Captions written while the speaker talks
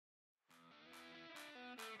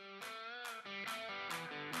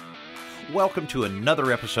Welcome to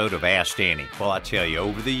another episode of Ask Danny. Well, I tell you,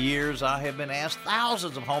 over the years, I have been asked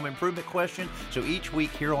thousands of home improvement questions. So each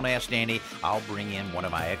week here on Ask Danny, I'll bring in one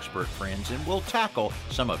of my expert friends and we'll tackle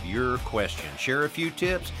some of your questions, share a few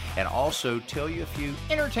tips, and also tell you a few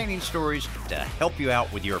entertaining stories to help you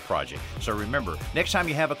out with your project. So remember, next time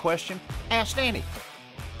you have a question, ask Danny.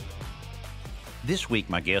 This week,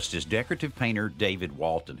 my guest is decorative painter David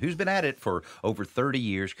Walton, who's been at it for over 30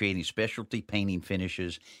 years, creating specialty painting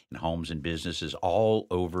finishes in homes and businesses all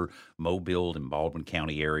over Mobile and Baldwin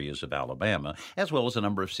County areas of Alabama, as well as a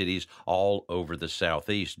number of cities all over the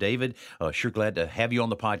Southeast. David, sure glad to have you on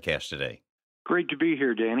the podcast today. Great to be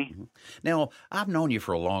here, Danny. Now, I've known you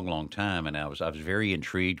for a long, long time, and I was very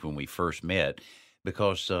intrigued when we first met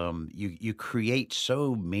because you create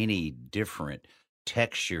so many different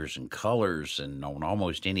textures and colors and on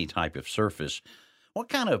almost any type of surface. What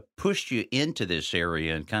kind of pushed you into this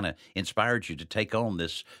area and kind of inspired you to take on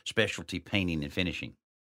this specialty painting and finishing?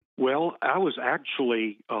 Well, I was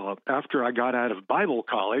actually, after I got out of Bible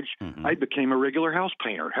college, I became a regular house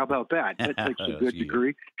painter. How about that? That takes a good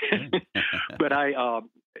degree. But I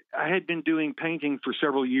had been doing painting for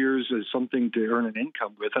several years as something to earn an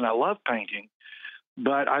income with, and I love painting.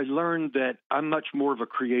 But I learned that I'm much more of a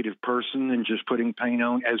creative person than just putting paint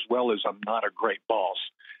on, as well as I'm not a great boss.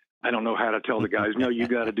 I don't know how to tell the guys, no, you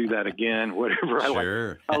got to do that again, whatever.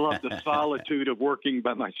 Sure. I love the solitude of working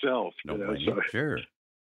by myself. Sure.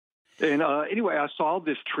 And anyway, I saw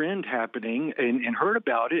this trend happening and heard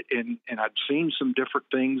about it, and I'd seen some different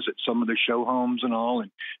things at some of the show homes and all,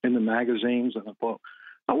 and in the magazines, and I thought,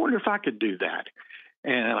 I wonder if I could do that.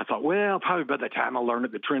 And I thought, well, probably by the time I learn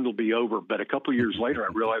it, the trend will be over. But a couple of years later, I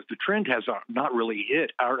realized the trend has not really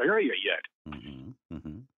hit our area yet.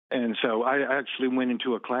 And so I actually went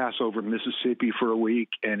into a class over in Mississippi for a week,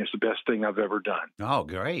 and it's the best thing I've ever done. Oh,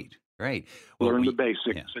 great. Well, learned the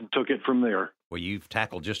basics and took it from there. Well, you've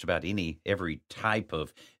tackled just about every type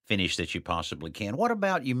of finish that you possibly can. What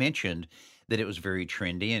about, you mentioned that it was very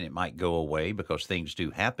trendy and it might go away because things do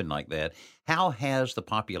happen like that. How has the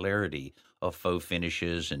popularity of faux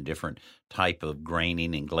finishes and different type of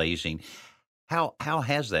graining and glazing, how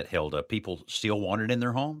has that held up? People still want it in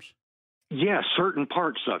their homes? Yeah, certain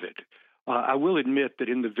parts of it. I will admit that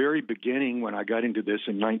in the very beginning, when I got into this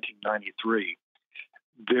in 1993,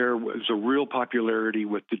 there was a real popularity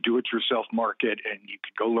with the do-it-yourself market, and you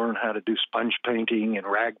could go learn how to do sponge painting and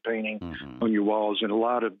rag painting on your walls, and a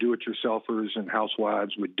lot of do-it-yourselfers and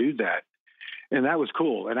housewives would do that. And that was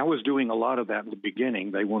cool. And I was doing a lot of that in the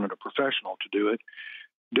beginning. They wanted a professional to do it.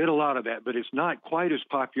 Did a lot of that, but it's not quite as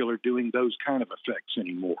popular doing those kind of effects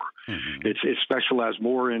anymore. It's specialized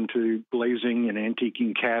more into glazing and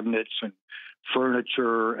antiquing cabinets and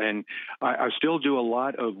furniture. And I still do a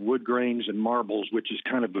lot of wood grains and marbles, which is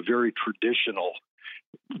kind of a very traditional,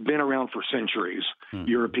 been around for centuries,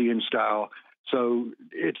 European style. So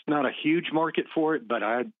it's not a huge market for it, but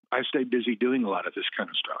I stay busy doing a lot of this kind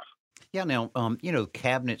of stuff. Yeah. Now,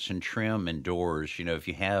 cabinets and trim and doors, if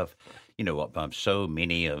you have, so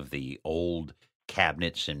many of the old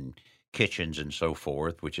cabinets and kitchens and so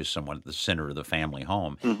forth, which is somewhat at the center of the family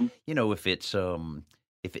home,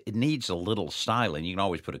 if it needs a little styling, you can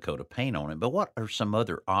always put a coat of paint on it. But what are some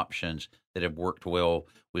other options that have worked well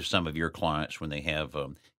with some of your clients when they have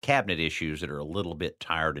cabinet issues that are a little bit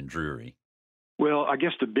tired and dreary? Well, I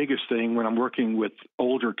guess the biggest thing when I'm working with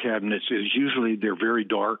older cabinets is usually they're very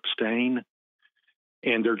dark stain,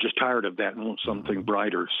 and they're just tired of that and want something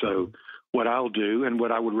brighter. So what I'll do, and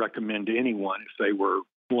what I would recommend to anyone if they were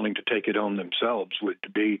wanting to take it on themselves, would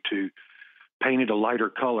be to paint it a lighter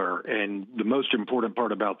color. And the most important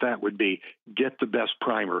part about that would be get the best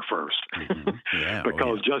primer first.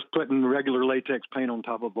 Because just putting regular latex paint on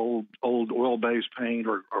top of old oil-based paint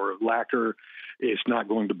or lacquer, it's not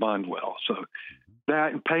going to bond well. So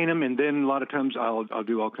that, and paint them, and then a lot of times I'll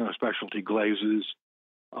do all kind of specialty glazes.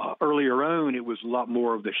 Earlier on, it was a lot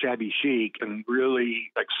more of the shabby chic and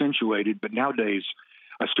really accentuated, but nowadays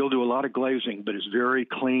I still do a lot of glazing, but it's very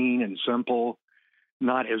clean and simple,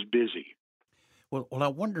 not as busy. Well, I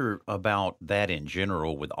wonder about that in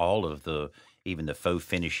general with all of even the faux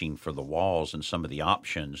finishing for the walls and some of the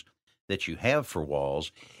options that you have for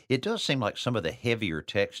walls. It does seem like some of the heavier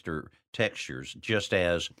textures, just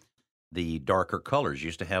as the darker colors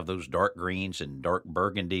used to have those dark greens and dark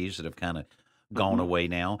burgundies that have kind of gone away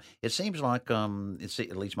now. It seems like, it's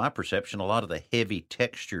at least my perception, a lot of the heavy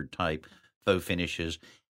textured type faux finishes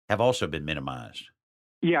have also been minimized.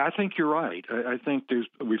 Yeah, I think you're right. I think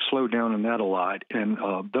we've slowed down on that a lot. And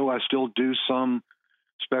though I still do some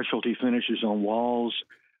specialty finishes on walls,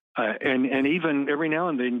 and even every now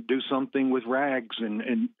and then do something with rags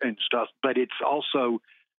and stuff, but it's also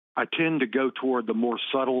I tend to go toward the more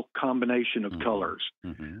subtle combination of Mm-hmm. colors.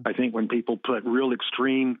 Mm-hmm. I think when people put real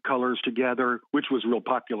extreme colors together, which was real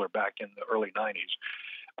popular back in the early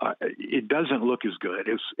 90s, it doesn't look as good.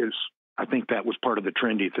 I think that was part of the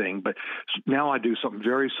trendy thing. But now I do something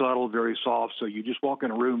very subtle, very soft. So you just walk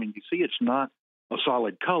in a room and you see it's not a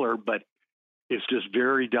solid color, but it's just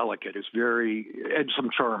very delicate. Adds some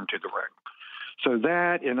charm to the room. So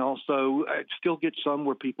that, and also I still get some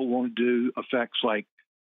where people want to do effects like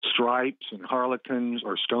stripes and harlequins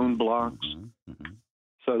or stone blocks. Mm-hmm. Mm-hmm.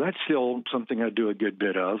 So that's still something I do a good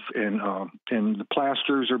bit of, and the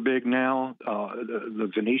plasters are big now.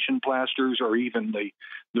 The Venetian plasters, or even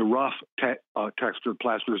the rough textured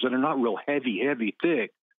plasters that are not real heavy,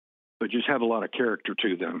 thick, but just have a lot of character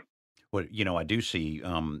to them. Well, I do see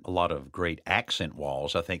a lot of great accent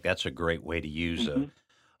walls. I think that's a great way to use Hmm.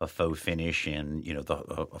 a faux finish in,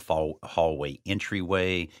 a hallway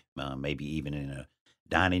entryway, maybe even in a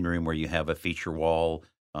dining room where you have a feature wall.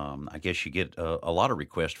 I guess you get a lot of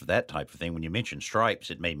requests for that type of thing. When you mentioned stripes,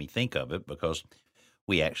 it made me think of it because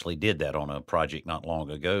we actually did that on a project not long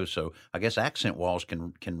ago. So I guess accent walls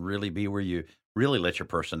can really be where you really let your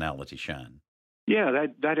personality shine. Yeah,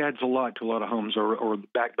 that adds a lot to a lot of homes, or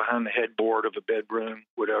back behind the headboard of a bedroom,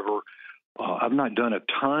 whatever. I've not done a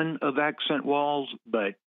ton of accent walls,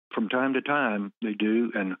 but from time to time they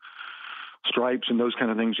do, and stripes and those kind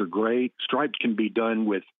of things are great. Stripes can be done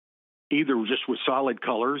with either just with solid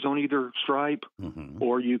colors on either stripe, Hmm.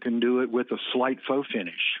 or you can do it with a slight faux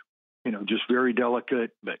finish. Just very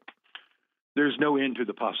delicate, but there's no end to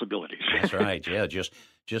the possibilities. That's right. Yeah, just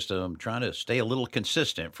trying to stay a little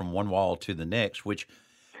consistent from one wall to the next, which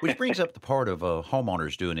brings up the part of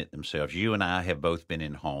homeowners doing it themselves. You and I have both been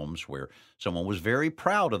in homes where someone was very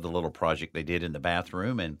proud of the little project they did in the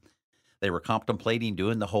bathroom, and they were contemplating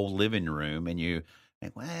doing the whole living room, and you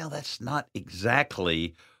think, well, that's not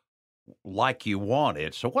exactly like you want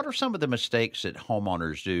it. So, what are some of the mistakes that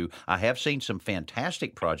homeowners do? I have seen some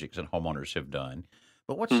fantastic projects that homeowners have done,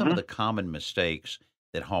 but what's some of Hmm. the common mistakes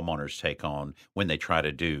that homeowners take on when they try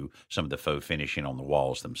to do some of the faux finishing on the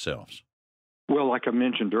walls themselves? Well, like I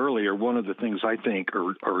mentioned earlier, one of the things I think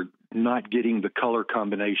are not getting the color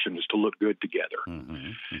combinations to look good together. Hmm.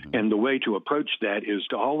 Hmm. And the way to approach that is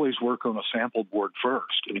to always work on a sample board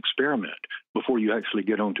first and experiment before you actually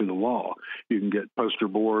get onto the wall. You can get poster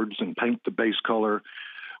boards and paint the base color,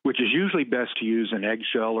 which is usually best to use an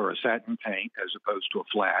eggshell or a satin paint as opposed to a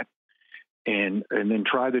flat. And then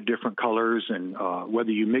try the different colors, and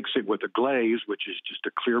whether you mix it with a glaze, which is just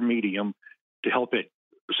a clear medium to help it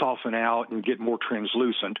soften out and get more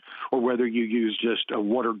translucent, or whether you use just a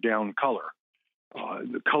watered down color.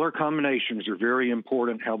 The color combinations are very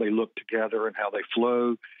important, how they look together and how they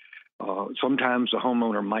flow. Sometimes a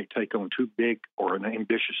homeowner might take on too big or an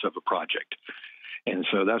ambitious of a project. And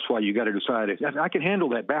so that's why you got to decide, I can handle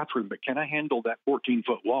that bathroom, but can I handle that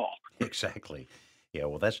 14-foot wall? Exactly. Yeah,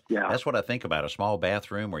 well, that's Yeah. that's what I think about a small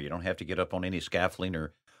bathroom where you don't have to get up on any scaffolding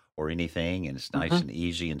or anything, and it's nice Hmm. and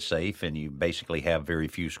easy and safe, and you basically have very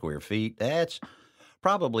few square feet. That's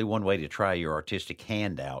probably one way to try your artistic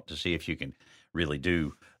hand out to see if you can really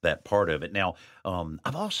do that part of it. Now,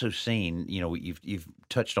 I've also seen, you've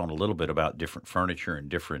touched on a little bit about different furniture and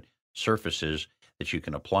different surfaces that you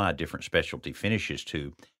can apply different specialty finishes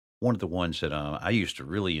to. One of the ones that I used to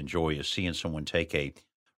really enjoy is seeing someone take a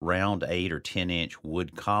round 8 or 10 inch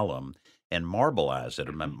wood column and marbleize it.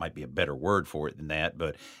 Or might be a better word for it than that,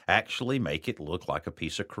 but actually make it look like a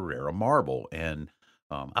piece of Carrara marble. And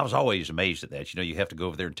I was always amazed at that. You have to go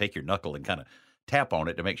over there and take your knuckle and kind of tap on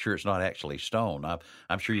it to make sure it's not actually stone.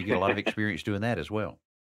 I'm sure you get a lot of experience doing that as well.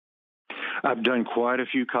 I've done quite a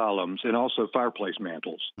few columns, and also fireplace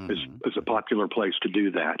mantles Hmm. is a popular place to do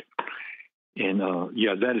that. And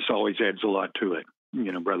yeah, that is always adds a lot to it,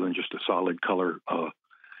 rather than just a solid color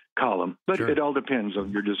column. But Sure. it all depends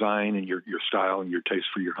on your design and your style and your taste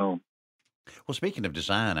for your home. Well, speaking of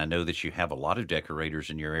design, I know that you have a lot of decorators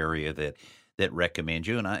in your area that recommend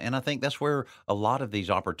you, and I think that's where a lot of these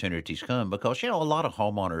opportunities come because a lot of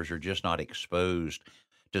homeowners are just not exposed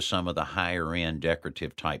to some of the higher end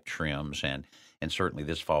decorative type trims, and certainly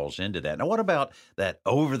this falls into that. Now, what about that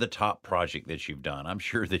over the top project that you've done? I'm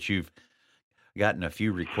sure that you've gotten a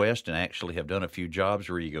few requests and actually have done a few jobs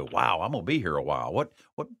where you go, "Wow, I'm gonna be here a while." What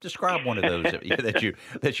describe one of those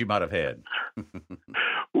that you might have had?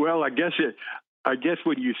 Well, I guess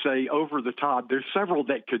when you say over the top, there's several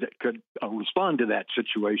that could respond to that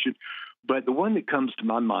situation. But the one that comes to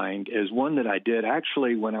my mind is one that I did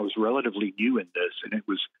actually when I was relatively new in this, and it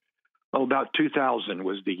was about 2000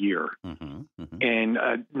 was the year. Hmm. Hmm.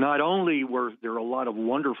 And not only were there a lot of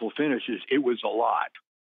wonderful finishes, it was a lot.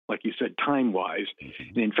 like you said, time-wise.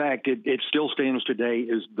 Mm-hmm. In fact, it still stands today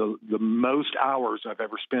as the most hours I've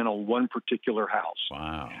ever spent on one particular house.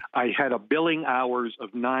 Wow. I had a billing hours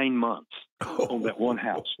of 9 months on that one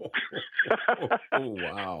house. Oh,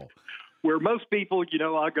 wow. Where most people,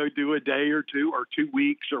 I'll go do a day or 2 or 2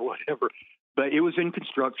 weeks or whatever. But it was in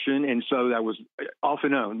construction, and so that was off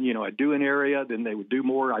and on. I'd do an area, then they would do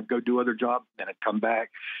more. I'd go do other jobs, then I'd come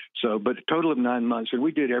back. So, but a total of 9 months. And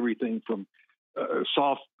we did everything from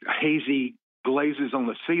soft, hazy glazes on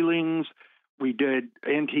the ceilings. We did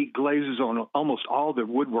antique glazes on almost all the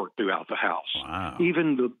woodwork throughout the house. Wow.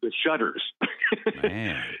 Even the shutters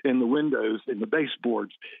Man. and the windows and the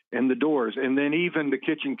baseboards and the doors. And then even the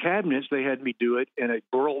kitchen cabinets, they had me do it in a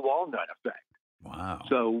burl walnut effect. Wow.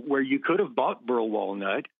 So where you could have bought burl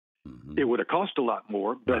walnut, Mm-hmm. it would have cost a lot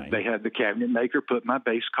more, but Right. they had the cabinet maker put my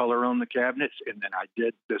base color on the cabinets, and then I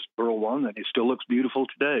did this burl walnut. It still looks beautiful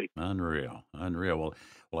today. Unreal. Well,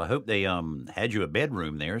 I hope they had you a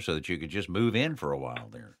bedroom there so that you could just move in for a while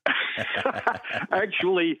there.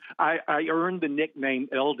 Actually, I earned the nickname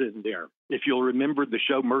Eldon there. If you'll remember the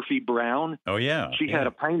show Murphy Brown, Oh, yeah. she had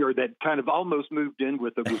a painter that kind of almost moved in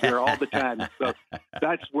with her, was there all the time. So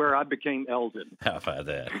that's where I became Eldon. How about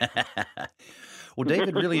that? Well,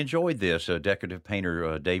 David really enjoyed this. Decorative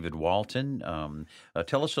painter David Walton.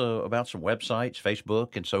 Tell us about some websites,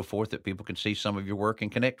 Facebook, and so forth that people can see some of your work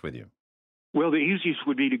and connect with you. Well, the easiest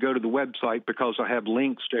would be to go to the website because I have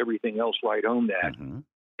links to everything else right on that. Mm-hmm.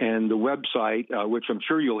 And the website, which I'm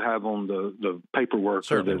sure you'll have on the paperwork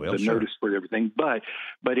Certainly or will, the sure. notice for everything, but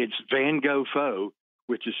it's Van Gogh Faux,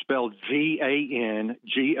 which is spelled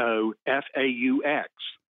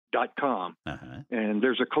VanGoFaux.com. Uh-huh. And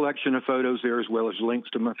there's a collection of photos there as well as links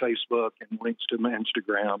to my Facebook and links to my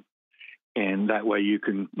Instagram. And that way you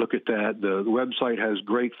can look at that. The website has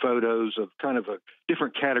great photos of kind of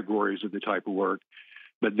different categories of the type of work.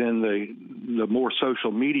 But then the more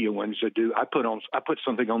social media ones I put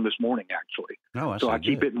something on this morning, actually. Oh, So I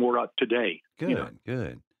keep it more up to date. Good,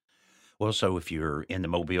 good. Well, so if you're in the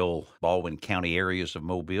Mobile, Baldwin County areas of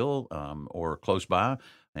Mobile or close by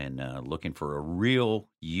and looking for a real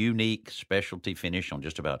unique specialty finish on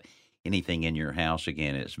just about anything in your house,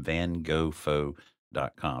 again, it's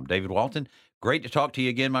VanGoFaux.com. David Walton, great to talk to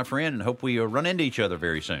you again, my friend, and hope we run into each other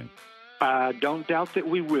very soon. I don't doubt that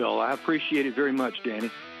we will. I appreciate it very much,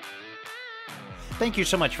 Danny. Thank you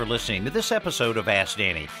so much for listening to this episode of Ask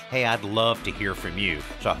Danny. Hey, I'd love to hear from you,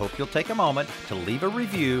 so I hope you'll take a moment to leave a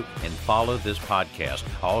review and follow this podcast.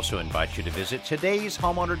 I also invite you to visit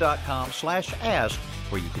todayshomeowner.com/ask,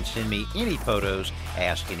 where you can send me any photos,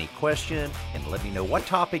 ask any question, and let me know what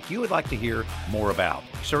topic you would like to hear more about.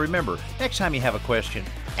 So remember, next time you have a question,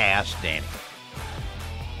 ask Danny.